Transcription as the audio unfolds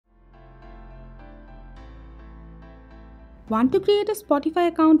Want to create a Spotify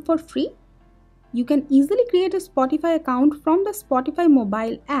account for free? You can easily create a Spotify account from the Spotify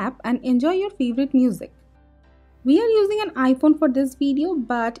mobile app and enjoy your favorite music. We are using an iPhone for this video,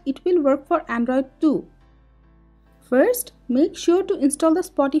 but it will work for Android too. First, make sure to install the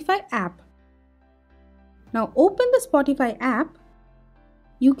Spotify app. Now open the Spotify app.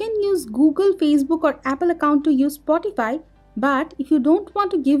 You can use Google, Facebook or Apple account to use Spotify, but if you don't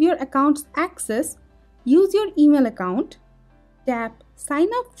want to give your accounts access, use your email account. Tap Sign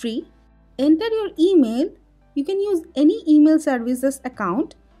Up Free. Enter your email. You can use any email services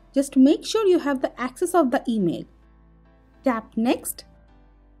account. Just make sure you have the access of the email. Tap Next.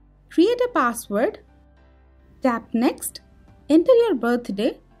 Create a password. Tap Next. Enter your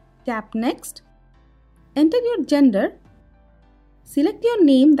birthday. Tap Next. Enter your gender. Select your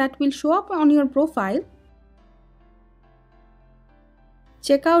name that will show up on your profile.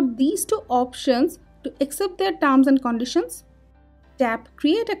 Check out these two options to accept their terms and conditions. Tap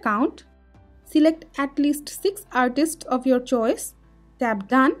Create Account. Select at least 6 artists of your choice. Tap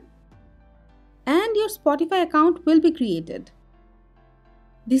Done. And your Spotify account will be created.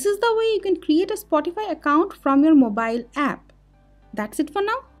 This is the way you can create a Spotify account from your mobile app. That's it for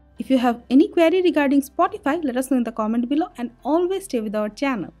now. If you have any query regarding Spotify, let us know in the comment below and always stay with our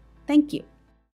channel. Thank you.